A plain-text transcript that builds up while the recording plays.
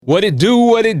What it do,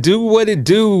 what it do, what it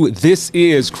do. This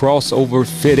is Crossover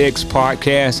FitX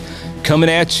Podcast coming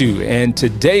at you. And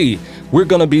today we're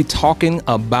going to be talking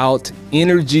about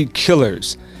energy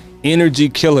killers.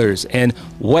 And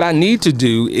what I need to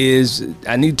do is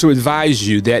I need to advise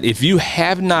you that if you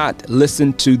have not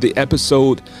listened to the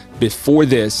episode before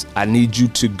this, I need you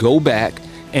to go back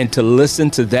and to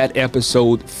listen to that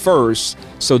episode first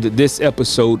so that this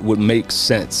episode would make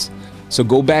sense. So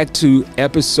go back to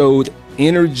episode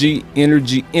energy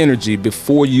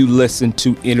before you listen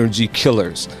to energy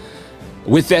killers.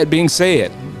 With that being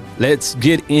said, let's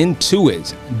get into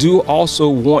it. Do also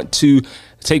want to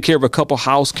take care of a couple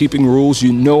housekeeping rules.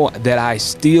 You know that I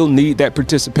still need that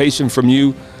participation from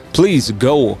you. Please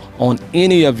go on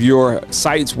any of your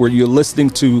sites where you're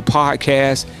listening to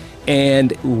podcasts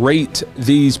and rate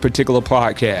these particular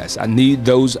podcasts. I need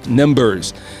those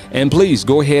numbers. And please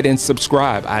go ahead and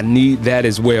subscribe. I need that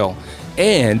as well.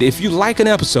 And if you like an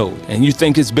episode and you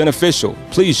think it's beneficial,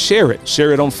 please share it.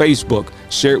 Share it on Facebook.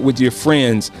 Share it with your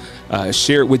friends.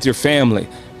 Share it with your family.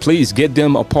 Please get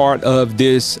them a part of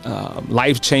this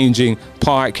life-changing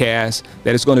podcast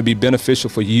that is going to be beneficial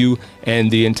for you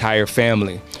and the entire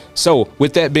family. So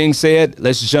with that being said,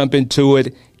 let's jump into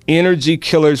it. Energy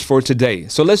killers for today.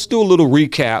 So let's do a little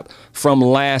recap from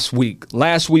last week.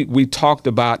 Last week, we talked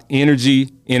about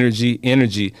energy.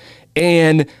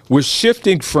 And we're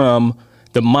shifting from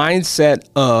the mindset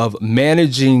of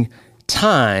managing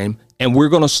time, and we're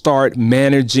going to start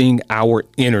managing our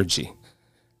energy.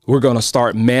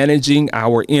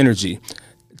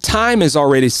 Time is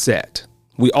already set.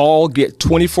 We all get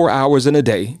 24 hours in a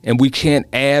day, and we can't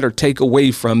add or take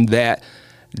away from that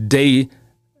day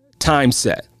time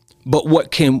set. But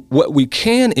what we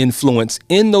can influence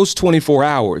in those 24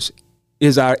 hours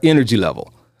is our energy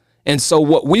level. And so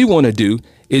what we want to do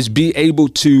is be able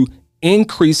to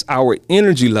increase our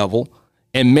energy level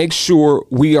and make sure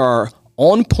we are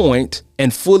on point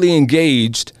and fully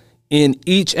engaged in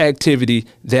each activity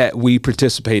that we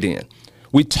participate in.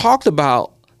 We talked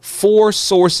about 4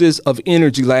 sources of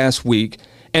energy last week,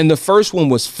 and the first one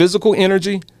was physical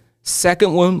energy,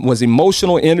 second one was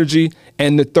emotional energy,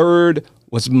 and the third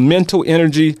was mental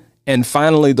energy, and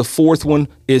finally the fourth one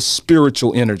is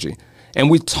spiritual energy. And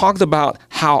we talked about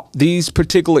how these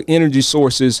particular energy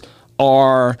sources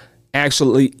are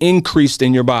actually increased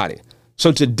in your body.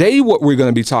 So today what we're going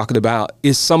to be talking about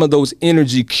is some of those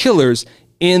energy killers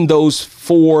in those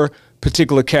 4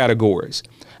 particular categories.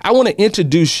 I want to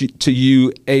introduce to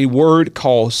you a word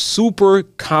called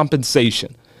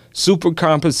supercompensation.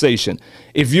 Supercompensation.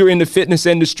 If you're in the fitness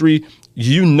industry,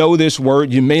 you know this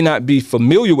word. You may not be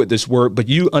familiar with this word, but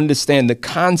you understand the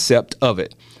concept of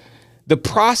it. The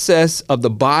process of the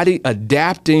body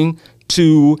adapting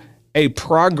to a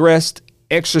progressive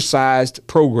exercise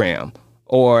program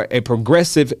or a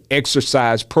progressive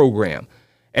exercise program.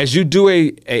 As you do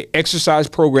a exercise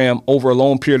program over a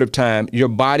long period of time, your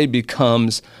body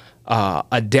becomes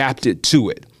adapted to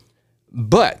it.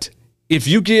 But if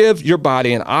you give your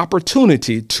body an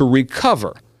opportunity to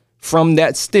recover from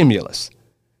that stimulus,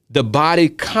 the body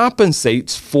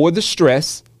compensates for the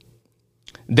stress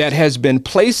that has been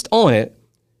placed on it,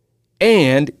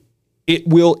 and it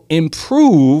will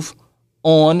improve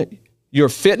on your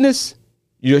fitness,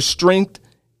 your strength,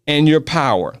 and your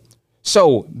power.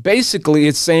 So basically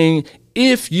it's saying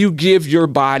if you give your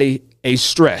body a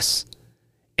stress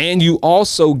and you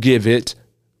also give it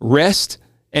rest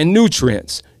and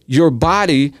nutrients, your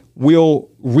body will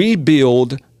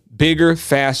rebuild bigger,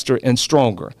 faster, and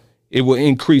stronger. It will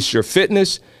increase your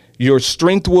fitness, your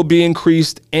strength will be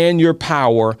increased, and your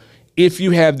power if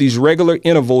you have these regular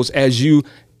intervals. As you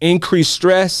increase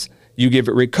stress, you give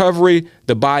it recovery,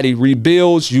 the body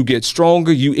rebuilds, you get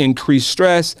stronger, you increase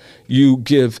stress, you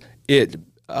give it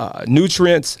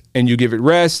nutrients, and you give it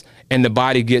rest, and the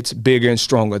body gets bigger and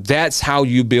stronger. That's how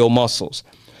you build muscles.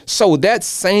 So that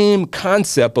same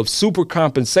concept of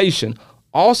supercompensation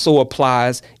also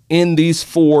applies in these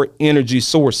 4 energy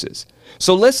sources.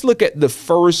 So let's look at the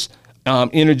first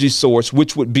energy source,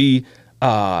 which would be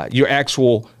your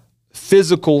actual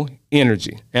physical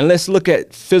energy. And let's look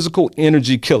at physical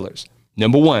energy killers.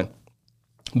 Number 1,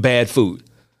 bad food.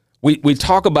 We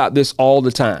talk about this all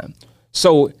the time.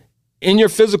 So in your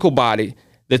physical body,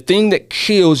 the thing that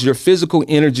kills your physical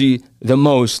energy the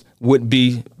most would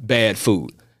be bad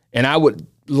food. And I would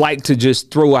like to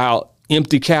just throw out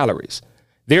empty calories.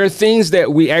 There are things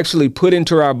that we actually put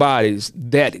into our bodies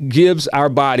that gives our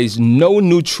bodies no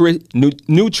nutrient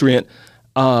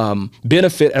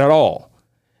benefit at all.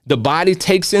 The body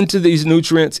takes into these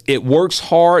nutrients. It works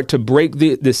hard to break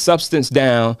the substance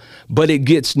down, but it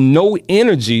gets no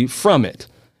energy from it.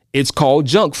 It's called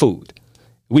junk food.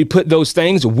 We put those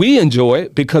things, we enjoy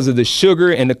it because of the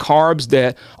sugar and the carbs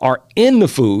that are in the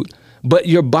food, but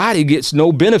your body gets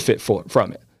no benefit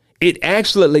from it. It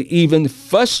actually even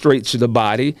frustrates the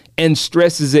body and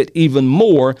stresses it even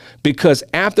more, because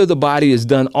after the body has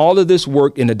done all of this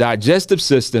work in the digestive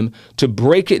system to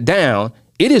break it down,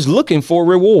 it is looking for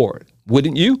reward,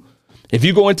 wouldn't you? If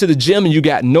you go into the gym and you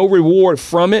got no reward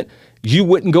from it, you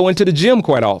wouldn't go into the gym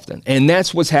quite often. And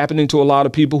that's what's happening to a lot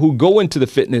of people who go into the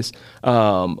fitness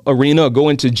arena or go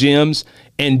into gyms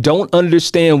and don't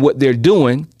understand what they're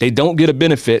doing. They don't get a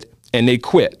benefit and they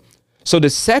quit. So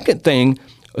the second thing,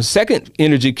 a second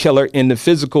energy killer in the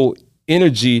physical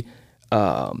energy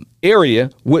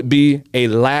area would be a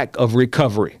lack of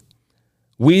recovery.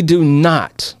 We do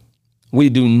not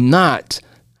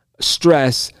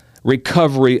stress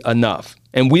recovery enough,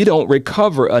 and we don't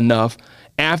recover enough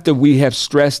after we have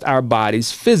stressed our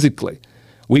bodies physically.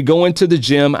 We go into the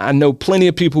gym. I know plenty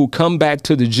of people who come back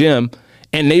to the gym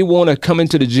and they want to come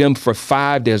into the gym for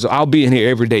 5 days. I'll be in here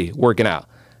every day working out.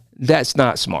 That's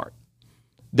not smart.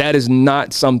 That is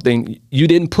not something. You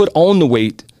didn't put on the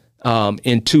weight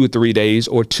in 2 or 3 days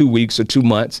or 2 weeks or 2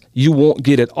 months. You won't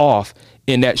get it off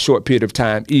in that short period of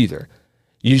time either.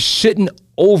 You shouldn't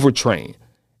overtrain.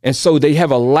 And so they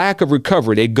have a lack of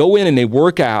recovery. They go in and they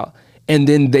work out, and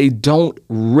then they don't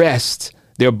rest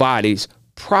their bodies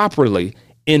properly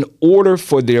in order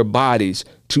for their bodies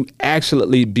to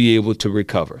actually be able to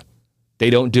recover. They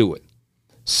don't do it.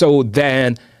 So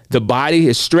then the body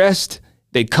is stressed,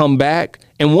 they come back.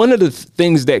 And one of the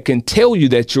things that can tell you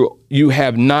that you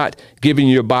have not given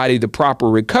your body the proper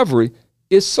recovery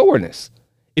is soreness.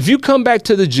 If you come back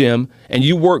to the gym and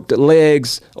you worked the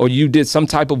legs or you did some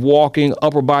type of walking,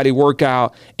 upper body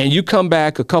workout, and you come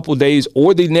back a couple of days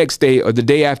or the next day or the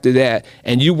day after that,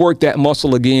 and you work that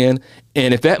muscle again,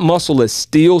 and if that muscle is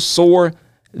still sore,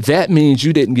 that means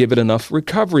you didn't give it enough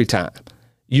recovery time.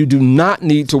 You do not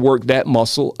need to work that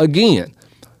muscle again.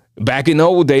 Back in the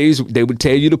old days, they would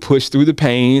tell you to push through the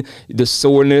pain, the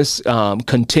soreness,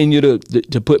 continue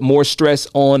to put more stress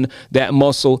on that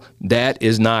muscle. That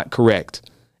is not correct.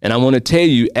 And I want to tell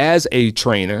you, as a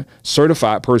trainer,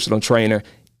 certified personal trainer,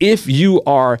 if you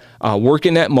are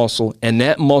working that muscle and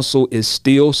that muscle is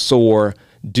still sore,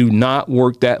 do not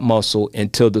work that muscle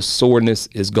until the soreness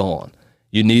is gone.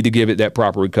 You need to give it that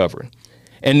proper recovery.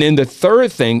 And then the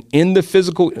third thing in the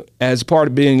physical, as part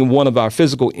of being one of our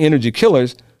physical energy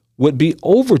killers, would be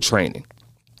overtraining.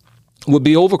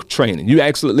 You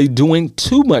actually doing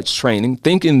too much training,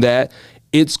 thinking that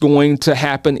it's going to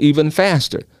happen even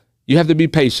faster. You have to be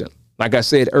patient. Like I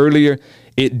said earlier,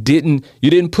 you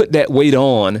didn't put that weight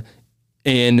on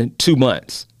in 2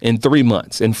 months, in 3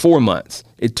 months, in 4 months.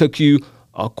 It took you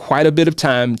quite a bit of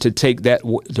time to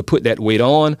put that weight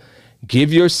on.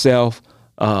 Give yourself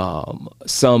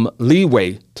some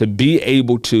leeway to be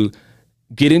able to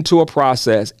get into a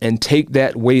process and take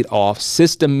that weight off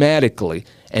systematically,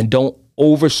 and don't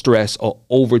overstress or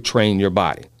overtrain your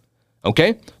body.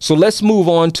 Okay, so let's move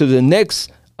on to the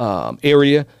next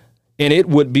area, and it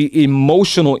would be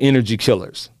emotional energy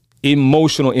killers.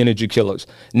 Emotional energy killers.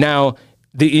 Now,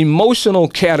 the emotional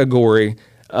category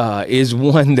is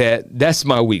one that's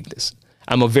my weakness.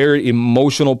 I'm a very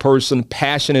emotional person,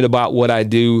 passionate about what I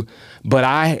do, but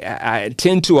I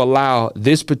tend to allow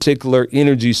this particular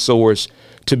energy source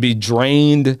to be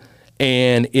drained,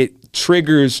 and it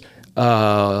triggers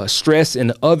stress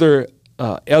in other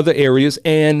areas,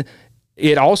 and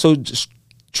it also just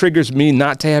triggers me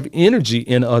not to have energy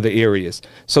in other areas.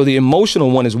 So the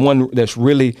emotional one is one that's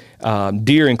really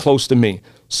dear and close to me.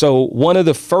 So one of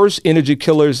the first energy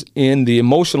killers on the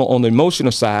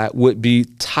emotional side would be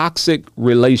toxic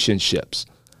relationships.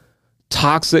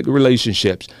 Toxic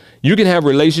relationships. You can have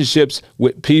relationships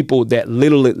with people that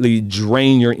literally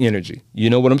drain your energy. You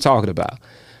know what I'm talking about.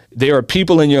 There are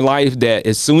people in your life that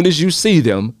as soon as you see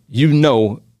them, you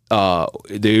know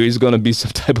there is going to be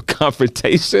some type of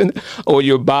confrontation, or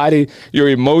your body, your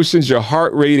emotions, your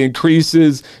heart rate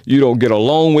increases. You don't get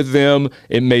along with them.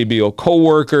 It may be a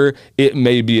coworker. It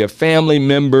may be a family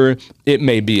member. It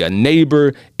may be a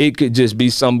neighbor. It could just be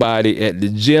somebody at the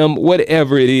gym,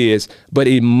 whatever it is. But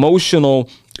emotional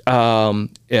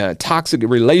toxic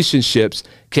relationships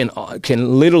can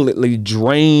literally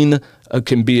drain,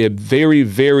 can be a very,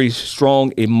 very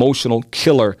strong emotional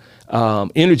killer,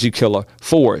 energy killer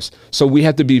for us. So we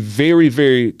have to be very,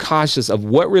 very cautious of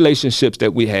what relationships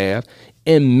that we have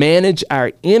and manage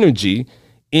our energy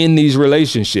in these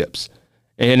relationships.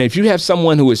 And if you have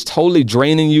someone who is totally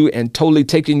draining you and totally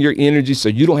taking your energy, so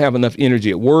you don't have enough energy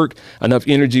at work, enough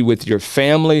energy with your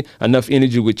family, enough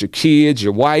energy with your kids,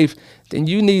 your wife, then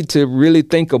you need to really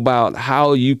think about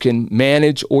how you can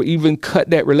manage or even cut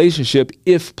that relationship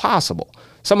if possible.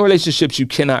 Some relationships you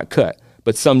cannot cut,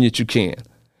 but some that you can.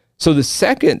 So the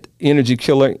second energy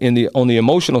killer on the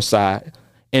emotional side,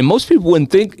 and most people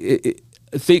wouldn't think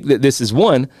that this is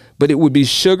one, but it would be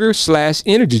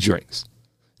sugar/energy drinks.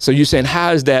 So you're saying,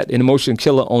 how is that an emotion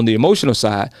killer on the emotional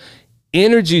side?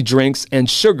 Energy drinks and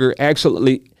sugar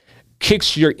actually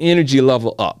kicks your energy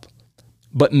level up.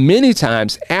 But many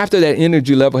times after that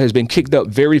energy level has been kicked up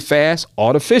very fast,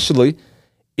 artificially,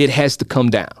 it has to come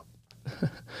down.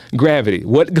 Gravity,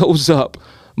 what goes up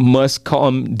must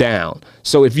come down.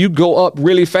 So if you go up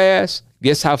really fast,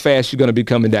 guess how fast you're going to be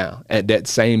coming down? At that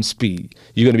same speed.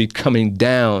 You're going to be coming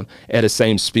down at the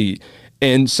same speed.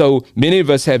 And so many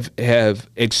of us have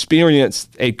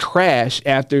experienced a crash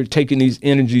after taking these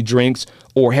energy drinks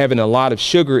or having a lot of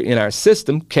sugar in our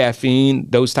system, caffeine,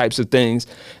 those types of things.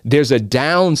 There's a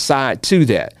downside to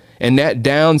that. And that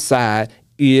downside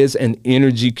is an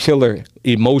energy killer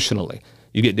emotionally.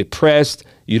 You get depressed,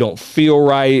 you don't feel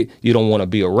right, you don't want to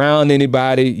be around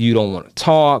anybody, you don't want to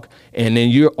talk, and then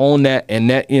you're on that, and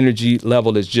that energy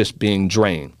level is just being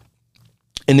drained.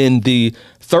 And then the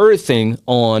third thing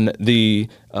on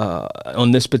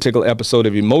this particular episode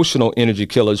of emotional energy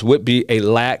killers would be a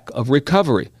lack of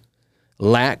recovery.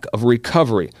 Lack of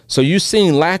recovery. So you've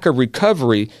seen lack of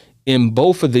recovery in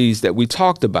both of these that we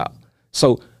talked about.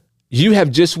 So you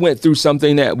have just went through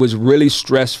something that was really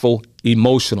stressful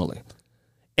emotionally.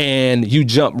 And you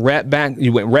jumped right back.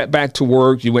 You went right back to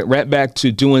work. You went right back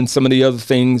to doing some of the other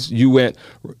things. You went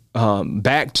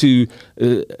back to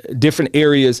different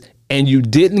areas, and you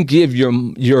didn't give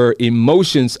your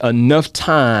emotions enough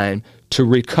time to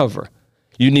recover.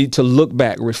 You need to look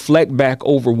back, reflect back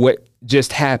over what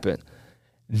just happened.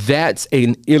 That's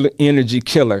an energy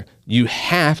killer. You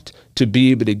have to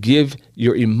be able to give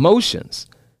your emotions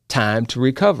time to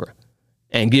recover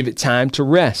and give it time to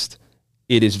rest.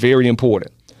 It is very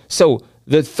important. So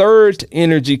the third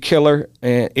energy killer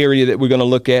area that we're going to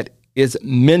look at is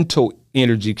mental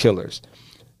energy killers.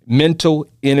 Mental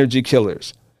energy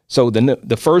killers. So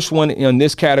the first one in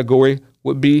this category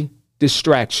would be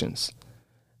distractions.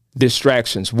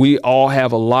 Distractions. We all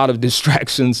have a lot of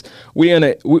distractions. We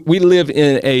live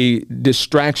in a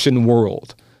distraction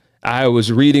world. I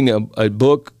was reading a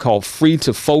book called Free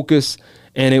to Focus,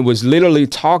 and it was literally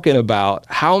talking about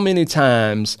how many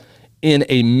times in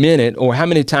a minute or how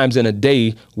many times in a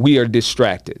day we are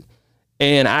distracted.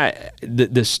 And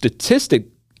the statistic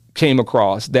came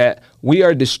across that we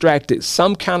are distracted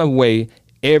some kind of way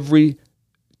every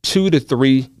 2 to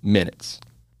 3 minutes.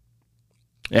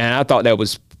 And I thought that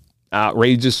was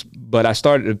outrageous, but I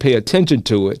started to pay attention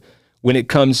to it when it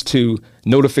comes to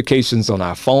notifications on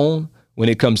our phone, when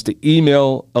it comes to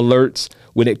email alerts,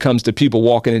 when it comes to people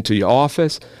walking into your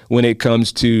office, when it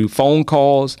comes to phone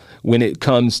calls, when it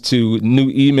comes to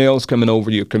new emails coming over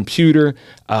your computer,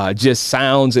 just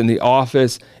sounds in the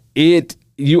office.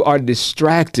 You are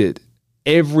distracted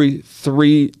every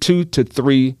 2 to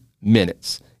 3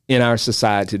 minutes in our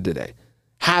society today.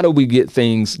 How do we get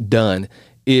things done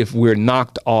if we're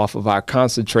knocked off of our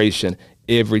concentration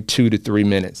every 2 to 3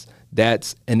 minutes?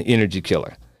 That's an energy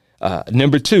killer.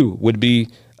 Number 2 would be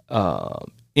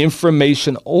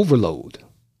information overload.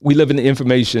 We live in the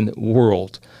information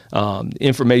world,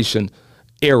 information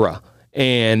era,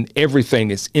 and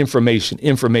everything is information,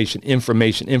 information,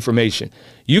 information, information.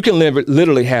 You can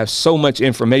literally have so much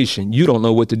information, you don't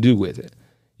know what to do with it.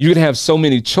 You can have so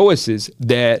many choices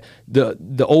that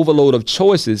the overload of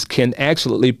choices can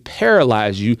actually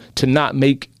paralyze you to not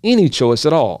make any choice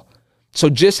at all. So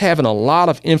just having a lot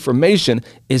of information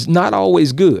is not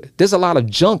always good. There's a lot of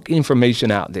junk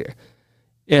information out there.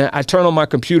 And I turn on my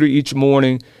computer each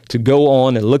morning to go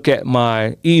on and look at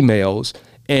my emails,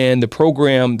 and the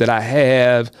program that I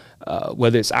have,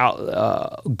 whether it's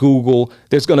out Google,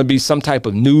 there's going to be some type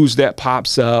of news that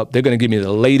pops up. They're going to give me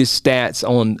the latest stats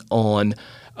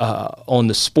on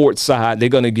the sports side. They're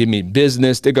going to give me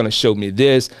business. They're going to show me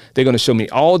this. They're going to show me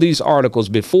all these articles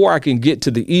before I can get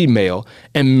to the email.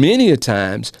 And many a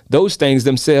times, those things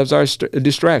themselves are a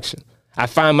distraction. I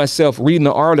find myself reading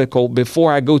the article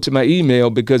before I go to my email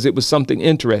because it was something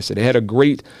interesting. It had a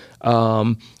great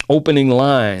opening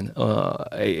line.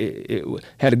 It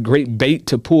had a great bait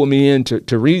to pull me in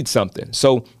to read something.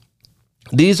 So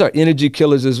these are energy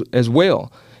killers as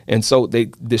well. And so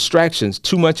distractions,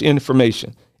 too much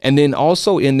information. And then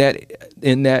also in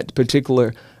that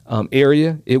particular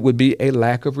area, it would be a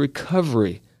lack of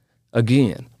recovery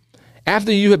again.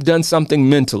 After you have done something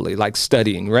mentally, like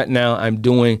studying. Right now, I'm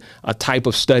doing a type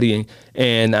of studying,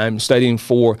 and I'm studying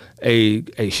for a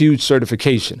huge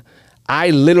certification.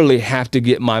 I literally have to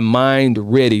get my mind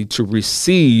ready to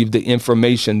receive the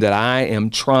information that I am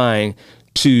trying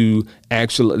to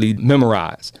actually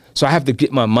memorize. So I have to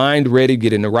get my mind ready,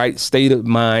 get in the right state of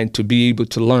mind to be able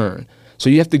to learn. So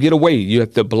you have to get away. You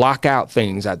have to block out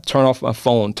things. I turn off my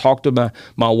phone, talk to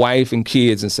my wife and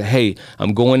kids and say, hey,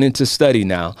 I'm going into study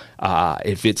now.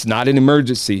 If it's not an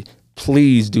emergency,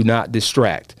 please do not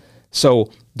distract.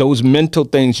 So those mental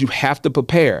things you have to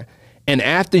prepare. And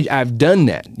after I've done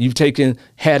that, you've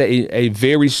had a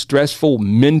very stressful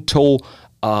mentally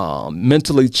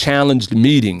challenged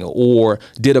meeting, or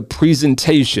did a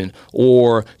presentation,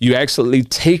 or you actually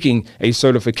taking a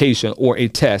certification or a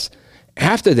test.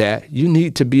 After that, you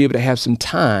need to be able to have some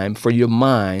time for your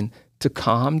mind to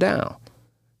calm down,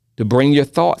 to bring your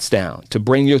thoughts down, to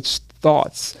bring your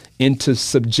thoughts into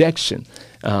subjection,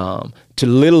 to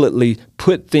literally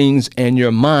put things in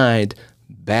your mind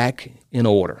back in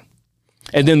order.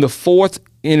 And then the fourth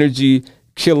energy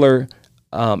killer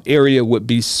area would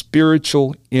be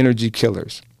spiritual energy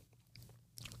killers.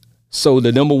 So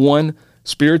the number one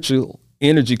spiritual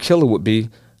energy killer would be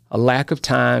a lack of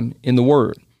time in the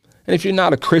Word. And if you're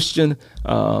not a Christian,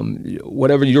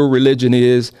 whatever your religion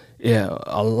is,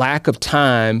 a lack of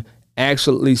time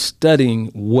actually studying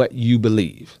what you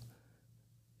believe.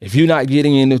 If you're not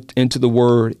getting into the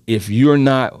Word, if you're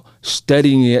not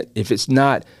studying it, if it's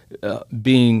not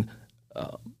being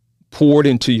poured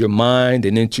into your mind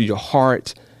and into your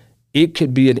heart, it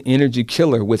could be an energy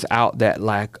killer without that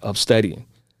lack of studying.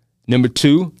 Number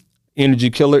two, energy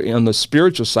killer on the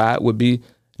spiritual side would be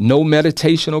no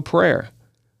meditation or prayer.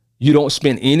 You don't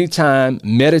spend any time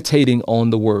meditating on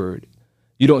the Word.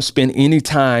 You don't spend any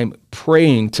time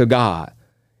praying to God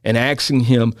and asking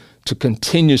Him to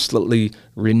continuously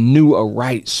renew a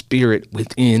right spirit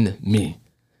within me.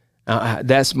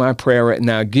 That's my prayer right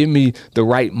now. Give me the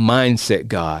right mindset,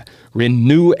 God.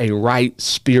 Renew a right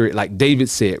spirit. Like David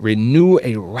said, renew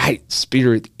a right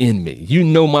spirit in me. You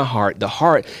know my heart. The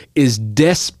heart is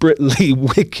desperately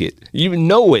wicked. You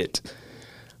know it.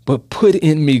 But put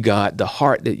in me, God, the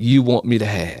heart that you want me to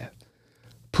have.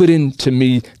 Put into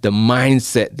me the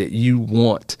mindset that you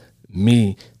want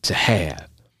me to have.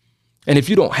 And if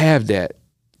you don't have that,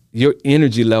 your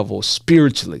energy level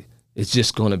spiritually is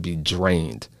just going to be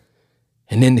drained.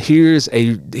 And then here's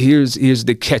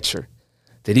the catcher,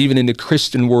 that even in the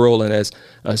Christian world and as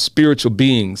spiritual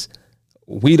beings,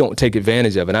 we don't take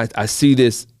advantage of it. I see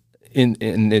this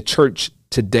in the church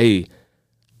today,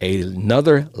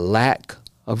 another lack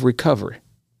of recovery.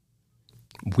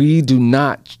 We do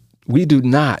not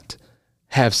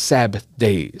have Sabbath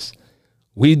days.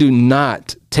 We do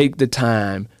not take the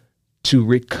time to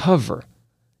recover,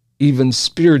 even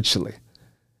spiritually.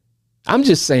 I'm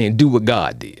just saying, do what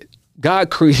God did.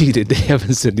 God created the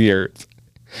heavens and the earth.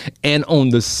 And on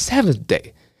the seventh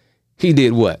day, He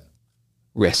did what?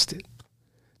 Rested.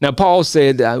 Now, Paul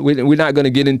said we're not going to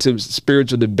get into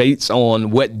spiritual debates on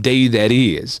what day that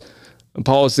is. And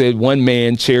Paul said one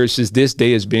man cherishes this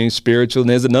day as being spiritual, and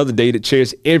there's another day that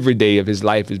cherishes every day of his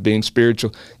life as being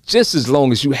spiritual. Just as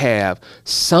long as you have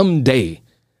some day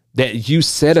that you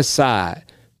set aside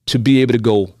to be able to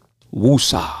go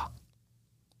woosah,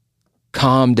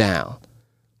 calm down,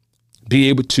 be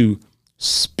able to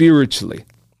spiritually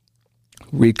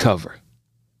recover.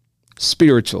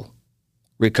 Spiritual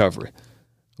recovery.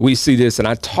 We see this, and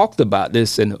I talked about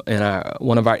this in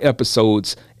one of our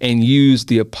episodes, and used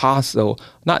the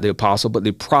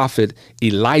prophet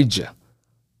Elijah,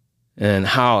 and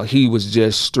how he was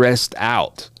just stressed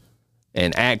out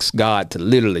and asked God to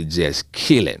literally just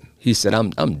kill him. He said,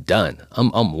 I'm done.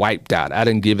 I'm wiped out. I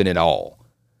didn't give it all.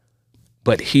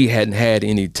 But he hadn't had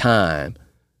any time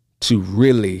to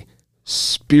really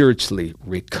spiritually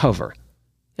recover.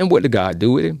 And what did God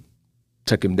do with him?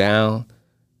 Took him down,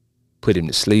 put him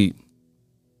to sleep,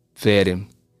 fed him,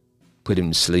 put him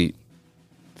to sleep,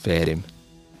 fed him,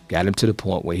 got him to the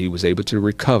point where he was able to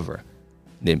recover,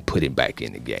 then put him back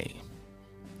in the game.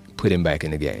 Put him back in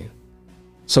the game.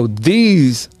 So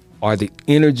these are the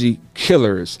energy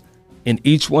killers in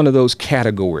each one of those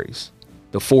categories.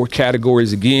 The four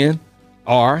categories again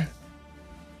are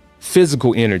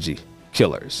physical energy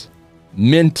killers,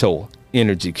 mental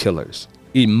energy killers,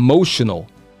 emotional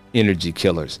energy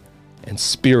killers, and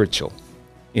spiritual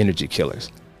energy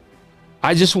killers.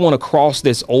 I just want to cross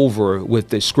this over with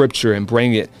the scripture and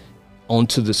bring it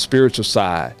onto the spiritual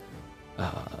side.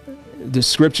 The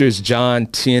scripture is John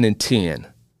 10:10.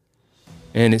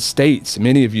 And it states,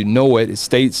 many of you know it, it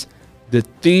states, the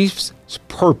thief's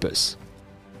purpose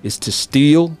is to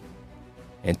steal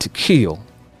and to kill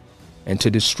and to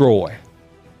destroy.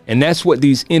 And that's what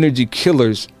these energy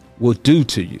killers will do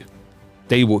to you.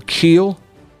 They will kill,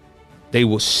 They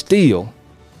will steal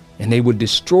and they will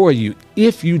destroy you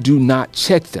if you do not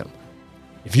check them.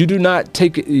 If you do not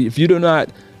take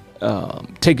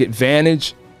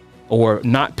advantage or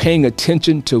not paying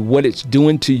attention to what it's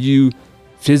doing to you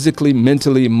physically,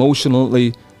 mentally,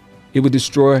 emotionally, it would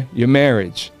destroy your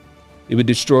marriage. It would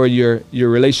destroy your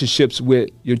relationships with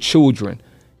your children.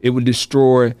 It would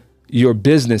destroy your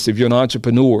business if you're an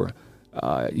entrepreneur.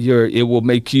 It will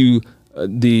make you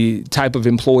the type of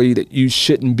employee that you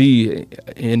shouldn't be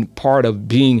in part of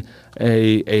being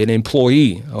an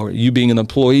employee, or you being an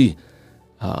employee.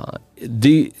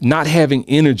 The not having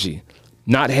energy,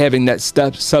 not having that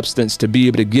substance to be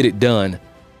able to get it done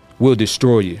will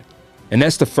destroy you. And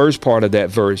that's the first part of that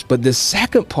verse. But the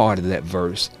second part of that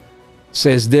verse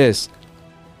says this,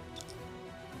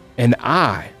 and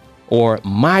I, or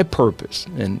my purpose,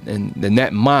 and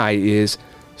that my is,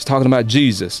 it's talking about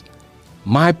Jesus.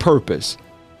 My purpose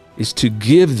is to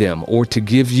give them, or to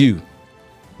give you,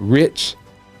 rich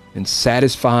and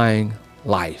satisfying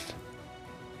life.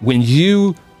 When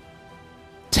you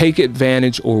take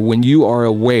advantage, or when you are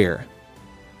aware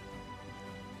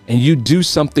and you do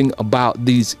something about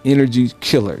these energy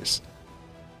killers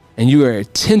and you are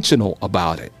intentional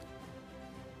about it,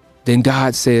 then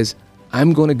God says,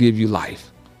 I'm going to give you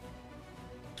life,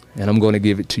 and I'm going to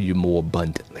give it to you more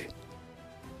abundantly.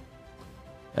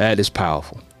 That is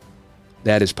powerful.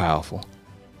 That is powerful.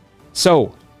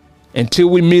 So until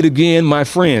we meet again, my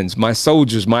friends, my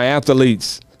soldiers, my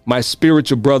athletes, my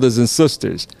spiritual brothers and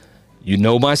sisters, you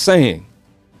know my saying.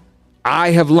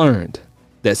 I have learned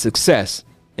that success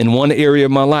in one area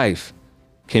of my life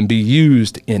can be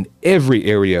used in every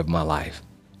area of my life.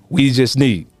 We just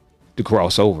need to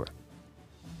cross over.